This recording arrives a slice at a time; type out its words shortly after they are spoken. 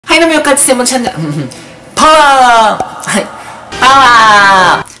どうもよかち専門チャンネル、パワーはい、パ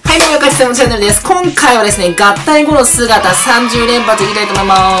ワーはい、どうもよかち専門チャンネルです。今回はですね、合体後の姿30連発いきたいと思い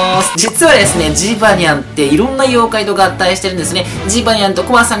ます。実はですね、ジバニャンっていろんな妖怪と合体してるんですね。ジバニャンと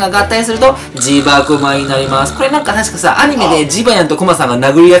コマさんが合体すると、ジバコマになります。これなんか確かさ、アニメでジバニャンとコマさん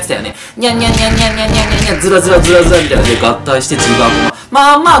が殴り合ってたよね。ニャンニャンニャンニャンニャンニャンニャンニャン、ズラズラズラズラみたいなで合体してジバコマ。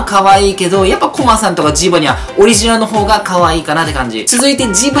まあまあ可愛いけど、やっぱコマさんとかジバニャン、オリジナルの方が可愛いかなって感じ。続い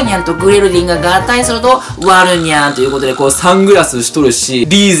てジバニャンとグレルディンが合体すると、ワルニャンということで、こうサングラスしとるし、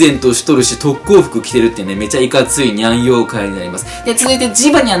リーゼントしとるし、特攻服着てるってね、めちゃいかついニャン妖怪になります。で、続いて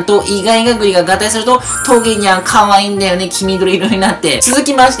ジバニャンとイガイガグリが合体すると、トゲニャン可愛いんだよね、黄緑色になって。続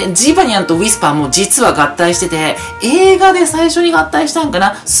きまして、ジバニャンとウィスパーも実は合体してて、映画で最初に合体したんか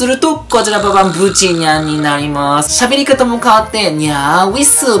な。すると、こちらババンブチニャンになります。喋り方も変わって、ニャーウィ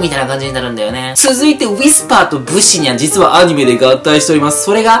スみたいな感じになるんだよね。続いて、ウィスパーとブシニャン、実はアニメで合体しております。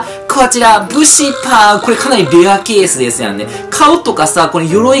それが、こちら、ブシパー。これかなりレアケースですよね。顔とかさ、これ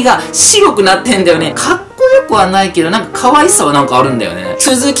鎧が白くなってんだよね。かっこよくはないけど、なんか可愛さはなんかあるんだよね。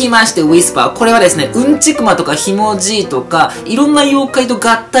続きまして、ウィスパー。これはですね、うんちくまとかひもじいとか、いろんな妖怪と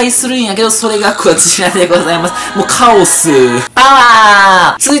合体するんやけど、それがこちらでございます。もうカオス。パ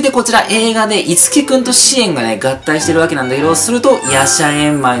ワー。続いてこちら映画で、いつきくんとシエンがね、合体してるわけなんだけど、すると、ヤシャエ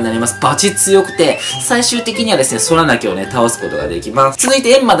ンマになります。バチ強くて、最終的にはですね、空泣きをね、倒すことができます。続いて、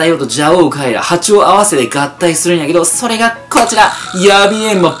エンマ大王とジャオウカイラ、波長合わせで合体するんやけど、それがこちら、闇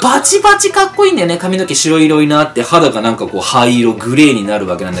エンマ。バチバチかっこいいんだよね。髪の毛白色になって、肌がなんかこう灰色、グレーになる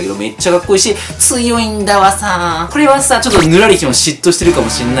わけなんだけど、めっちゃかっこいいし、強いんだわさ。これはさ、ちょっとぬらりひも嫉妬してるかも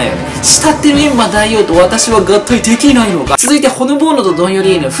しんないよね。慕ってるエンマ大王と私は合体できないのか。続いて、ホヌボーノとドンヨ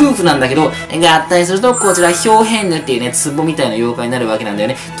リーヌ、夫婦なんだけど、合体すると、こちら、ヒョウヘンヌっていうね、壺みたいな妖怪になるわけなんだよ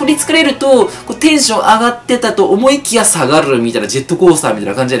ね。取り憑かれると、こうテンション上がってたと思いきや下がるみたいな、ジェットコースターみたい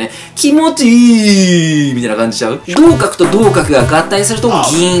な感じでね、気持ちいいみたいな感じちゃう。銅角と銅角が合体すると、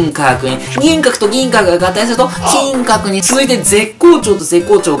銀角に。銀角と銀角が合体すると、金角に。続いて、絶好調と絶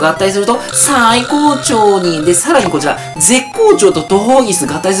好調合体すると、最高潮に。で、さらにこちら、絶好調とトホギス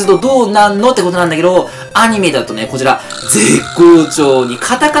合体するとどうなんのってことなんだけど、アニメだとね、こちら、絶好調に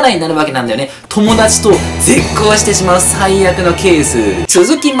カタカナになるわけなんだよね。友達と絶交してしまう最悪のケース。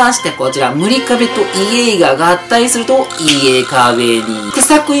続きまして、こちら、ムリカベとイエイが合体すると、イエカベに。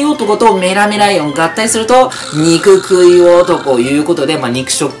草食い男とメラメライオン合体すると、肉食い男いうことで、まあ、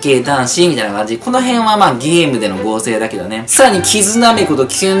肉食系男子みたいな感じ。この辺はまあ、ゲームでの合成だけどね。さらに、キズナメコと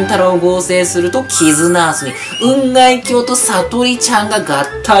キュン太郎合成すると、キズナースに。雲外鏡とサトリちゃんが合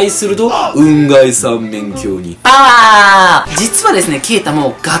体すると、雲外三面鏡に。パワー。実はですね、ケータ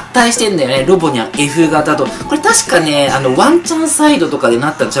も合体してんだよね。ロボニャン F 型と。これ確かね、ワンチャンサイドとかでな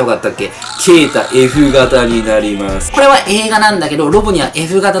ったんちゃうかったっけ。ケータ F 型になります。これは映画なんだけど、ロボニャン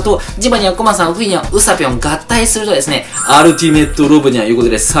F 型と、ジバニャンコマさん、フィニャン、ウサピョン合体するとですね、アルティメットロボニャンいうこと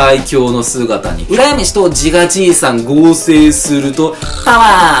で最強の姿に。裏飯とジガじいさん合成すると、パ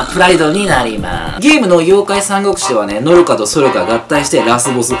ワー、プライドになります。ゲームの妖怪三国志ではね、ノルカとソルカ合体してラ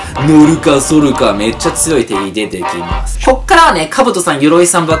スボス、ノルカ、ソルカめっちゃ強い敵出てきます。こっからはね、カブトさん、鎧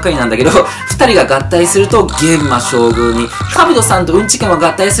さんばっかりなんだけど、二人が合体すると、ゲンマ将軍に。カブトさんとうんちくま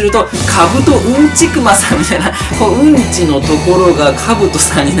合体すると、カブトうんちくまさんみたいな、こう、うんちのところがカブト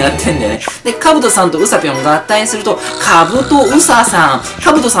さんになってんだよね。で、カブトさんとウサピョン合体すると、カブトウサさん。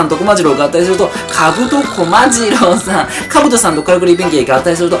カブトさんとコマジロウ合体すると、カブトコマジロウさん。カブトさんとカラクリ弁慶合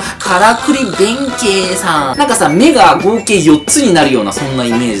体すると、カラクリ弁慶さん。なんかさ、目が合計4つになるような、そんなイ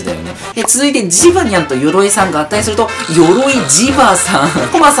メージだよね。で、続いてジバニャンと鎧さん合体すると、鎧ジバさん。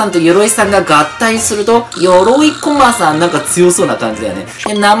コマさんと鎧さんが合体すると、鎧コマさん。なんか強そうな感じだよね。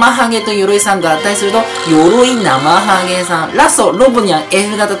で、生ハゲと鎧さんが合体すると、鎧生ハゲさん。ラスト、ロボニャン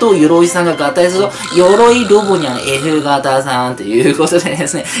F 型と鎧さんが合体すると、鎧ロボニャン F 型さんということでで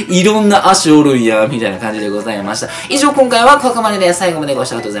すね、いろんな足おるんや、みたいな感じでございました。以上、今回はここまでで最後までご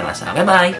視聴ありがとうございました。バイバイ。